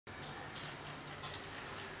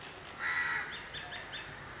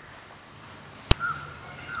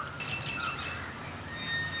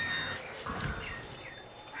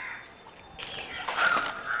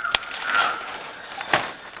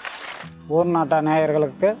OorNaattan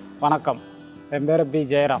நேயர்களுக்கு வணக்கம். என் பேர் பி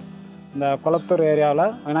ஜெயராம். இந்த கொளத்தூர்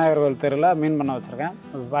ஏரியாவில் விநாயகர் கோயில் தெருவில் மீன் பண்ணை வச்சுருக்கேன்.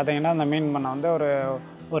 இப்போ பார்த்தீங்கன்னா இந்த மீன் பண்ணை வந்து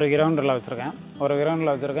ஒரு கிரவுண்டில் வச்சுருக்கேன். ஒரு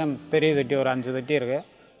கிரவுண்டில் வச்சுருக்கேன். பெரிய தொட்டி ஒரு 5 தொட்டி இருக்குது.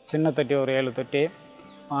 சின்ன தொட்டி ஒரு 7 தொட்டி.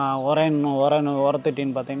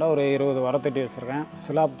 உரத்தொட்டின்னு பார்த்தீங்கன்னா ஒரு 20 உரத்தொட்டி வச்சுருக்கேன்.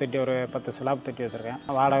 சிலாப் தொட்டி ஒரு 10 சிலாப் தொட்டி வச்சுருக்கேன்.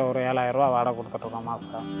 வாடகை ஒரு 7000 ரூபா வாடகை கொடுத்துட்ருக்கோம்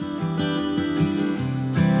மாதம்.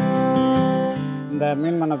 இந்த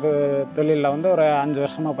மீன் பண்ணை தொழிலில் வந்து ஒரு 5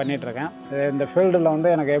 வருஷமாக பண்ணிகிட்ருக்கேன். இந்த ஃபீல்டில் வந்து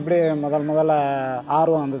எனக்கு எப்படி முதல்ல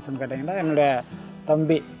ஆர்வம் வந்துச்சுன்னு கேட்டிங்கன்னா, என்னுடைய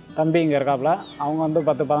தம்பி இங்கே இருக்காப்புல. அவங்க வந்து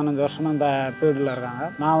 10-15 வருஷமாக இந்த ஃபீல்டில் இருக்காங்க.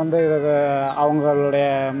 நான் வந்து இதுக்கு அவங்களுடைய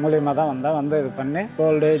மூலியமாக தான் வந்து இது பண்ணி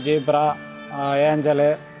கோல்டு, ஜீப்ரா, ஏஞ்சலு,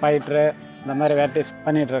 ஃபைட்ரு இந்த மாதிரி வெரைட்டிஸ்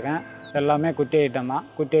பண்ணிகிட்ருக்கேன். எல்லாமே குட்டி ஐட்டம் தான்.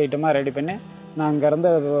 குட்டி ஐட்டமாக ரெடி பண்ணி நான்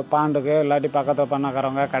இங்கேருந்து பாண்டுக்கு இல்லாட்டி பக்கத்தில்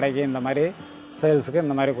பண்ணக்காரவங்க கடைக்கு இந்த மாதிரி சேல்ஸுக்கு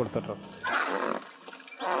இந்த மாதிரி கொடுத்துட்ருக்கோம்.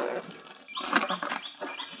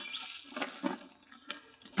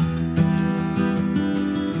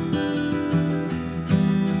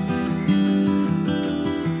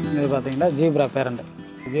 இது பார்த்திங்கன்னா ஜீப்ரா பேரண்ட்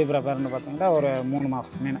பார்த்திங்கன்னா ஒரு 3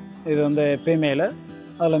 மாதம் மீன். இது வந்து ஃபீமேலு,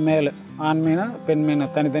 அதில் மேலு. ஆண் மீன், பெண் மீன்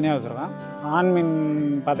தனித்தனியாக வச்சுருக்கோம். ஆண் மீன்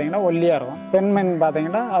பார்த்திங்கன்னா ஒல்லியாக இருக்கும். பெண் மீன்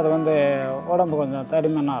பார்த்திங்கன்னா அது வந்து உடம்பு கொஞ்சம்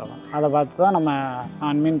தடிமனாக இருக்கும். அதை பார்த்து தான் நம்ம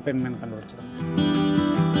ஆண் மீன், பெண் மீன் கண்டுபிடிச்சிருக்கோம்.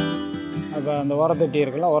 இப்போ அந்த உரத்தொட்டி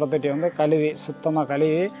இருக்குல்ல, உரத்தொட்டி வந்து சுத்தமாக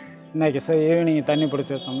கழுவி இன்றைக்கி ஈவினிங் தண்ணி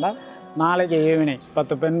பிடிச்சி வச்சோம்னா நாளைக்கு ஈவினிங்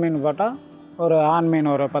 10 பெண் மீன் போட்டால் ஒரு ஆண் மீன்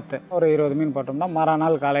ஒரு 10, ஒரு 20 மீன் போட்டோம்னா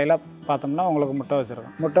மறுநாள் காலையில் பார்த்தோம்னா உங்களுக்கு முட்டை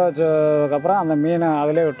வச்சுருக்கோம். முட்டை வச்சதுக்கப்புறம் அந்த மீனை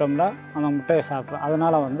அதிலே விட்டோம்னா அந்த முட்டையை சாப்பிட்றோம்.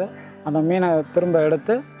 அதனால் வந்து அந்த மீனை திரும்ப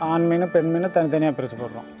எடுத்து ஆண் மீன், பெண் மீன் தனித்தனியாக பிரித்து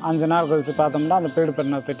போடுறோம். 5 நாள் கழித்து பார்த்தோம்னா அந்த பீடு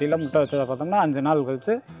பண்ண தொட்டியில் முட்டை வச்சதை பார்த்தோம்னா 5 நாள்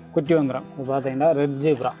கழித்து குட்டி வந்துடும். இது பார்த்திங்கன்னா ரெட்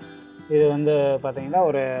ஜீப்ரா. இது வந்து பார்த்திங்கன்னா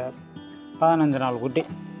ஒரு 15 நாள் குட்டி.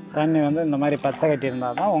 தண்ணி வந்து இந்த மாதிரி பச்சை கட்டி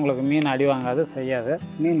இருந்தால் தான் உங்களுக்கு மீன் அடி வாங்காது, செய்யாது.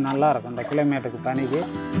 மீன் நல்லாயிருக்கும் இந்த கிளைமேட்டுக்கு பனிக்கு.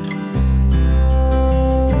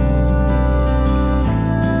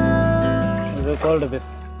 இது கோல்டு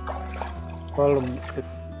ஃபிஷ்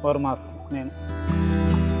 1 மாதம் மீன்.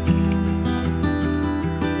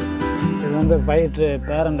 இது வந்து ஃபைட்ரு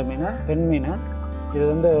பேரண்ட் மீன், பெண் மீன். இது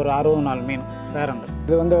வந்து ஒரு 60 நாள் மீன் பேரண்ட்.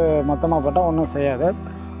 இது வந்து மொத்தமாக போட்டால் ஒன்றும் செய்யாது.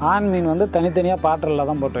 ஆண் மீன் வந்து தனித்தனியாக பாட்டிலில்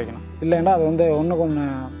தான் போட்டு வைக்கணும். இல்லைன்னா அது வந்து ஒன்றுக்கு ஒன்று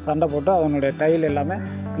சண்டை போட்டு அதனுடைய டைல் எல்லாமே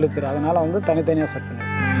கிழிச்சிடும். அதனால் வந்து தனித்தனியாக செட் பண்ணி.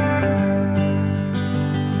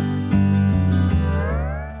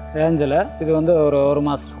 ஏஞ்சல் இது வந்து ஒரு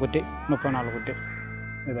மாதத்து குட்டி, 30 நாள் குட்டி.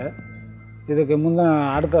 இதுக்கு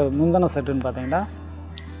முந்தின செட்டுன்னு பார்த்தீங்கன்னா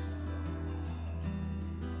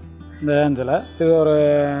இந்த ஏஞ்சலை இது ஒரு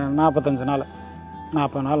 45 நாள்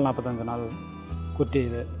 45 நாள் குட்டி.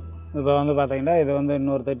 இது இப்போ வந்து பார்த்திங்கன்னா இது வந்து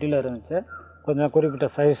இன்னொரு தொட்டியில் இருந்துச்சு. கொஞ்சம் குறிப்பிட்ட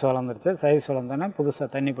சைஸ் வளர்ந்துருச்சு. சைஸ் வளர்ந்தோன்னே புதுசாக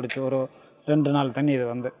தண்ணி பிடிச்சி ஒரு 2 நாள் தண்ணி. இது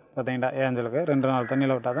வந்து பார்த்திங்கன்னா ஏஞ்சலுக்கு 2 நாள்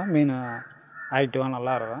தண்ணியில் விட்டால் தான் மீன் ஆக்டிவாக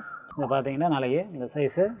நல்லாயிருக்கும். இது பார்த்திங்கன்னா நாளைக்கு இந்த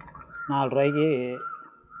சைஸு 4 ரூபாய்க்கு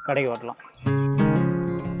கடைக்கு வரலாம்.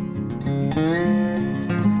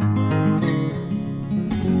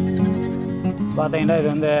 பார்த்திங்கன்னா இது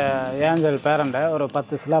வந்து ஏஞ்சல் பேரண்டை ஒரு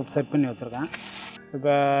 10 ஸ்லாப் செட் பண்ணி வச்சுருக்கேன்.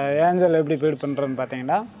 இப்போ ஏஞ்சல் எப்படி ஃபீட் பண்ணுறதுன்னு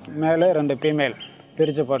பார்த்தீங்கன்னா, மேலே 2 ஃபீமேல்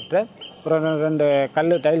பிரித்து போட்டு ஒரு 2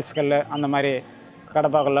 கல், டைல்ஸ் கல், அந்த மாதிரி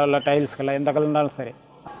கடப்பாக்கல்ல இல்லை டைல்ஸ் கல் எந்த கல்லுனாலும் சரி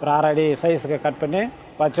ஒரு 6 அடி சைஸுக்கு கட் பண்ணி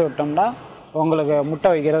வச்சு விட்டோம்னா உங்களுக்கு முட்டை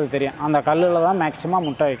வைக்கிறது தெரியும். அந்த கல்லில் தான் மேக்ஸிமம்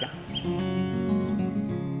முட்டை வைக்கும்.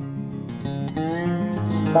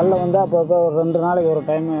 கல்லை வந்து அப்பப்போ ஒரு 2 நாளைக்கு ஒரு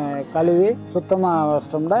டைம் கழுவி சுத்தமாக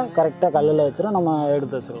வச்சிட்டோம்னா கரெக்டாக கல்லில் வச்சுரும். நம்ம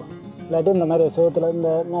எடுத்து வச்சுருக்கலாம். இல்லாட்டி இந்த மாதிரி செவத்தில் இந்த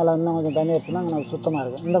மேலே இன்னும் கொஞ்சம் தண்ணி வச்சுன்னா நமக்கு சுத்தமாக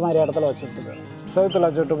இருக்கும். இந்த மாதிரி இடத்துல வச்சுட்டு செவத்தில்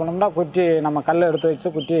வச்சுட்டு போனோம்னா குட்டி நம்ம கல்லை எடுத்து வச்சு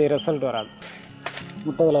குட்டி ரிசல்ட் வராது.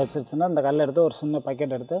 முட்டையில் வச்சிருச்சுன்னா இந்த கல்லை எடுத்து ஒரு சின்ன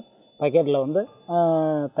பக்கெட் எடுத்து பக்கெட்டில் வந்து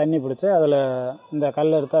தண்ணி பிடிச்சி அதில் இந்த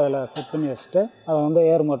கல் எடுத்து அதில் செட் பண்ணி வச்சுட்டு அதை வந்து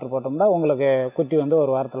ஏர் மோட்ரு போட்டோம்னா உங்களுக்கு குட்டி வந்து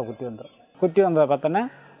ஒரு வாரத்தில் குட்டி வந்துடும். குட்டி வந்ததை பார்த்தோன்னே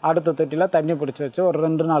அடுத்த தொட்டியில் தண்ணி பிடிச்சி வச்சு ஒரு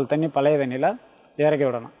 2 நாள் தண்ணி பழைய தண்ணியில் இறக்கி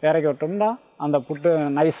விடணும். இறக்கி விட்டோம்னா அந்த புட்டு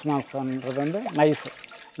நைஸ் மாசன்றது வந்து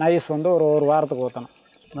நைஸ் வந்து ஒரு வாரத்துக்கு ஊற்றணும்.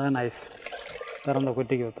 அதான் நைஸ் திறந்த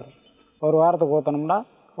குட்டிக்கு ஊற்றுறோம். ஒரு வாரத்துக்கு ஊற்றணும்னா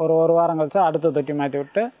ஒரு வாரம் கழிச்சு அடுத்த தொட்டி மாற்றி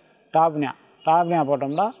விட்டு டாப்னியா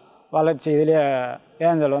போட்டோம்னா வளர்ச்சி இதுலேயே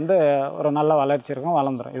ஏஞ்சல் வந்து ஒரு நல்ல வளர்ச்சி இருக்கும்,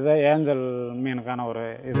 வளர்ந்துடும். இதுதான் ஏஞ்சல் மீனுக்கான ஒரு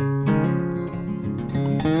இது.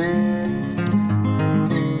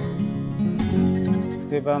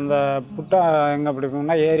 இப்போ அந்த புட்டை எங்கே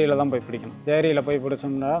பிடிக்கணும்னா ஏரியில் தான் போய் பிடிக்கணும். ஏரியில் போய்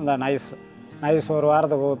பிடிச்சோம்னா அந்த நைஸ் ஒரு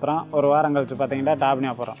வாரத்துக்கு ஊற்றுறோம். ஒரு வாரம் கழிச்சு பார்த்தீங்கன்னா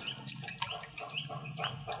டாப்னியா போகிறோம்.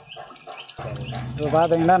 இப்போ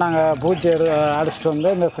பார்த்தீங்கன்னா நாங்கள் பூச்சி அடிச்சுட்டு வந்து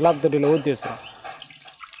இந்த ஸ்லாப் தொட்டியில் ஊற்றி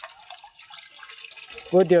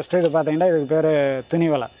வச்சுட்டு இது பார்த்தீங்கன்னா இதுக்கு பேர் துணி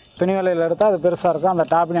வலை. துணி வலையில் எடுத்தால் அது பெருசாக இருக்கும், அந்த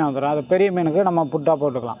டாப்னியாக வந்துடும். அது பெரிய மீனுக்கு நம்ம புட்டாக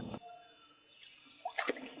போட்டுக்கலாம்.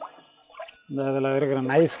 இந்த இதில் இருக்கிற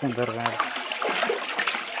நைஸ் கொஞ்சம் இருக்கும்,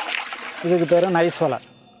 இதுக்கு பேர் நைஸ் வலை.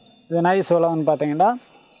 இது நைஸ் வலைன்னு பார்த்தீங்கன்னா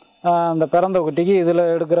அந்த பிறந்த குட்டிக்கு இதில்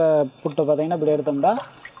எடுக்கிற புட்டை பார்த்திங்கன்னா இப்படி எடுத்தோம்னா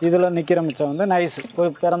இதில் நிற்கிற மிச்சம் வந்து நைஸ். ஒரு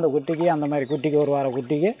பிறந்த குட்டிக்கு அந்த மாதிரி குட்டிக்கு ஒரு வார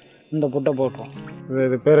குட்டிக்கு இந்த புட்டை போட்டுருவோம்.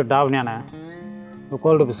 இது பேர் டாப்னியான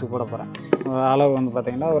கோல்டு பிஸ்க்கு போட போகிறேன். அளவு வந்து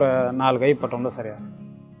பார்த்திங்கன்னா ஒரு 4 கை பட்டோம்னா சரியாக.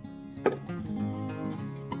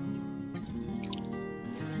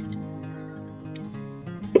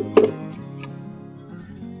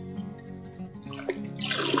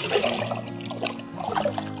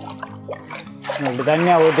 இப்படி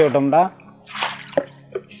தண்ணியாக ஊற்றி விட்டோம்னா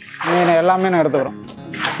மீன் எல்லா மீனும் எடுத்துக்கிறோம்.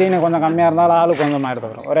 தீனி கொஞ்சம் கம்மியாக இருந்தாலும் ஆளு கொஞ்சமாக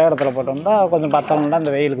எடுத்துக்கிறோம். ஒரே இடத்துல போட்டோம்னா கொஞ்சம் பத்தணும்னா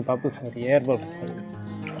இந்த வெயிலுக்கு பப்பு சரி, ஏர்போட்டு சரி.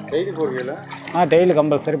 டெய்லி போடுவீங்களா? Daily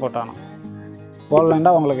compulsory போட்டானோ.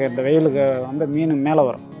 போடலைன்னா உங்களுக்கு இந்த வெயிலுக்கு வந்து மீன் மேலே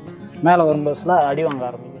வரும். மேலே வரும்போதுல அடி வாங்க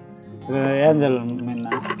ஆரம்பிக்கும். இது ஏஞ்சல் மீன்.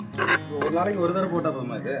 ஒரு நாளைக்கு ஒரு தடவை போட்டால்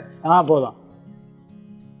போதுமா இது? போதும்.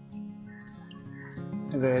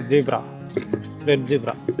 இது ஜீப்ரா, ரெட்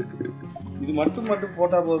ஜீப்ரா. இது மட்டும்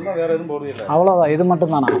போட்டால் போதுமா? வேறு எதுவும் போடுவீங்களா? அவ்வளோதான், இது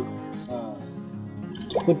மட்டும் தானா.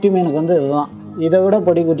 குட்டி மீனுக்கு வந்து இதுதான். இதை விட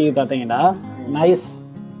பொடி குட்டிக்கு பார்த்தீங்கன்னா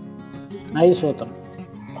நைஸ் ஊற்றணும்.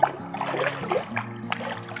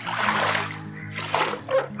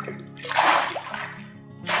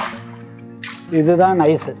 இதுதான்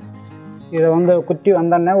நைஸு. இதை வந்து குட்டி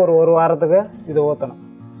வந்தோடனே ஒரு வாரத்துக்கு இது ஊற்றணும்.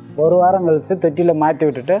 ஒரு வாரம் கழித்து தொட்டியில் மாற்றி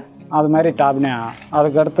விட்டுட்டு அது மாதிரி டாப்னியா.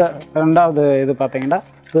 அதுக்கடுத்த 2வது இது பார்த்தீங்கன்னா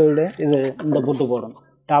ஃபீல்டு. இது இந்த புட்டு போடணும்,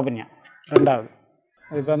 டாப்னியா 2வது.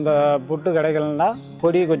 இப்போ இந்த புட்டு கிடைக்கலன்னா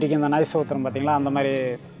பொடி குட்டிக்கு இந்த நைஸ் ஊற்றுறோம் பார்த்தீங்களா, அந்த மாதிரி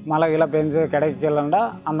மழைகளாக பெஞ்சு கிடைக்கலன்னா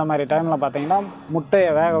அந்த மாதிரி டைமில் பார்த்தீங்கன்னா முட்டையை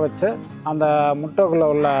வேக வச்சு அந்த முட்டைக்குள்ளே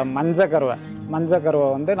உள்ள மஞ்சக்கருவை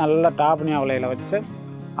வந்து நல்ல டாப்னியா வலையில் வச்சு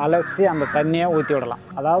அலசி அந்த தண்ணியை ஊற்றி விடலாம்.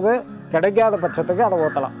 அதாவது கிடைக்காத பட்சத்துக்கு அதை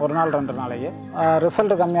ஊற்றலாம். 1 நாள் 2 நாளைக்கு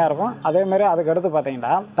ரிசல்ட்டு கம்மியாக இருக்கும். அதேமாதிரி அதுக்கு அடுத்து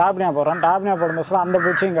பார்த்தீங்கன்னா டாப்னியா போடுறோம். டாப்னியா போடும்போது அந்த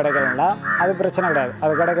பூச்சியும் கிடைக்கலன்னா அது பிரச்சனை கிடையாது.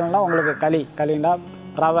 அது கிடைக்கலன்னா உங்களுக்கு களின்னா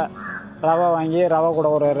ரவை வாங்கி ரவை கூட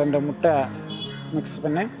ஒரு 2 முட்டை மிக்ஸ்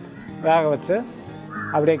பண்ணி வேக வச்சு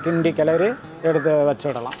அப்படியே கிண்டி கிளறி எடுத்து வச்சு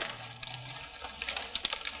விடலாம்.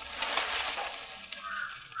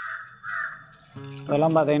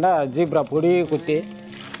 இதெல்லாம் பார்த்தீங்கன்னா ஜீப்ரா பொடி குட்டி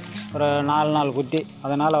ஒரு 4 குட்டி.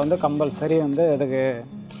 அதனால் வந்து கம்பல்சரி வந்து இதுக்கு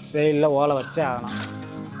வெயிலில் ஓலை வச்சே ஆகணும்.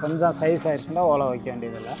 கொஞ்சம் சைஸ் ஆயிடுச்சுன்னா ஓலை வைக்க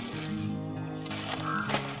வேண்டியதில்லை.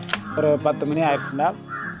 ஒரு 10 மணி ஆயிடுச்சுன்னா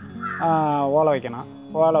ஓலை வைக்கணும்.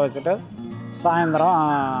 ஓலை வச்சுட்டு சாயந்தரம்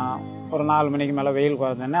ஒரு 4 மணிக்கு மேலே வெயில்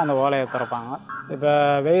குறைஞ்சோடனே அந்த ஓலையை திறப்பாங்க. இப்போ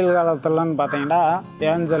வெயில் காலத்துலன்னு பார்த்தீங்கன்னா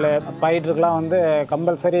ஏஞ்சல் பயிற்றுக்கெலாம் வந்து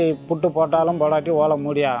கம்பல்சரி புட்டு போட்டாலும் போடாட்டி ஓலை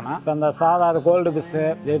மூடி ஆகணும். இப்போ அந்த சாதா கோல்டு பிஸ்ஸு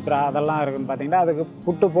ஜெய்ப்ரா அதெல்லாம் இருக்குதுன்னு பார்த்தீங்கன்னா அதுக்கு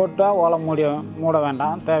புட்டு போட்டால் ஓலை மூட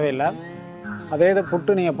வேண்டாம், தேவையில்லை. அதே இது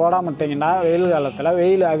புட்டு நீங்கள் போடாமல் விட்டிங்கன்னா வெயில் காலத்தில்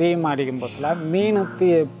வெயில் அதிகமாக அடிக்கும் போதுல மீன்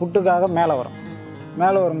புட்டுக்காக மேலே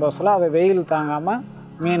வரும்போதுல அது வெயில் தாங்காமல்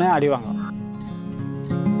மீன் அடிவாங்க.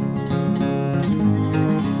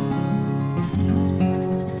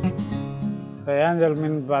 இப்போ ஏஞ்சல்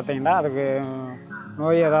மீன் பார்த்தீங்கன்னா அதுக்கு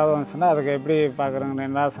நோய் ஏதாவது வந்துச்சுன்னா அதுக்கு எப்படி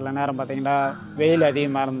பார்க்குறதுன்னா சில நேரம் பார்த்தீங்கன்னா வெயில்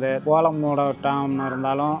அதிகமாக இருந்து ஓலம் மூடட்டாமல்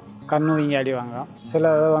இருந்தாலும் கண்ணு வீங்கி அடிவாங்க.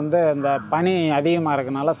 சில இது வந்து இந்த பனி அதிகமாக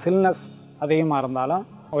இருக்கனால சில்னஸ் அதிகமாக இருந்தாலும்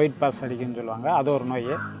ஒயிட் பாஸ் அடிக்குன்னு சொல்லுவாங்க. அது ஒரு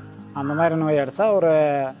நோய். அந்த மாதிரி நோய் அடித்தா ஒரு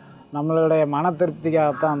நம்மளுடைய மன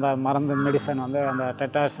திருப்திக்காகத்தான் அந்த மருந்து மெடிசன் வந்து அந்த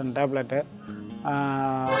டெட்டாஷன் டேப்லெட்டு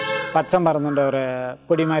பச்சை மருந்துன்ற ஒரு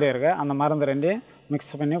பொடி மாதிரி இருக்குது. அந்த மருந்து 2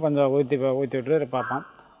 மிக்ஸ் பண்ணி கொஞ்சம் ஊற்றி விட்டு பார்ப்போம்.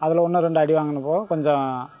 அதில் 1 2 அடி வாங்கின போக கொஞ்சம்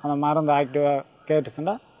அந்த மருந்து ஆக்டிவாக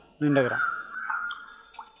கேட்டுச்சுன்னா நின்றுக்கிறோம்.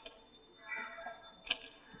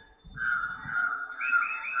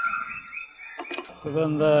 இப்போ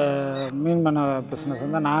இந்த மீன் பண்ண பிஸ்னஸ்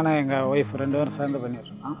வந்து நானும் எங்கள் ஒய்ஃப் 2 பேரும் சேர்ந்து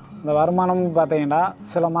பண்ணிட்டுருக்கோம். இந்த வருமானம் பார்த்தீங்கன்னா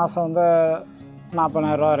சில மாதம் வந்து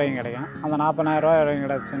 40,000 வரைக்கும் கிடைக்கும். அந்த 40,000 வரைக்கும்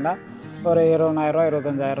கிடச்சுன்னா ஒரு 20,000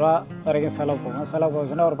 25,000 வரைக்கும் செலவு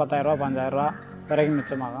போச்சுன்னா ஒரு 10,000 15,000 வரைக்கும்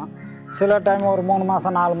மிச்சமாகும். சில டைம் ஒரு 3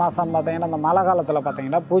 மாதம் 4 மாதம் பார்த்தீங்கன்னா இந்த மழை காலத்தில்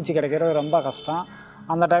பார்த்தீங்கன்னா பூச்சி கிடைக்கிறது ரொம்ப கஷ்டம்.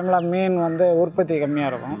 அந்த டைமில் மீன் வந்து உற்பத்தி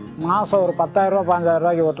கம்மியாக இருக்கும். மாதம் ஒரு 10,000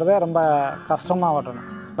 15,000 ஓட்டுறதே ரொம்ப கஷ்டமாக ஓட்டணும்.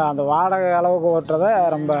 அந்த வாடகை அளவுக்கு ஓட்டுறதே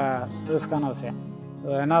ரொம்ப ரிஸ்க்கான விஷயம்.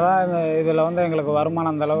 என்ன தான் இதில் வந்து எங்களுக்கு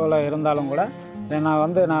வருமானம் அந்த அளவில் இருந்தாலும் கூட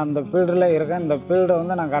நான் இந்த ஃபீல்டில் இருக்கேன். இந்த ஃபீல்டை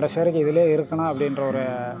வந்து நான் கடைசி வரைக்கும் இதிலே இருக்கணும் அப்படின்ற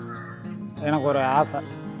எனக்கு ஒரு ஆசை.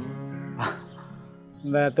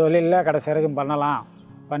 இந்த தொழிலில் கடைசி வரைக்கும்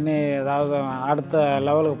பண்ணி ஏதாவது அடுத்த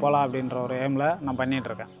லெவலுக்கு போகலாம் அப்படின்ற ஒரு எய்மில் நான்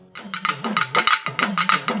பண்ணிகிட்ருக்கேன்.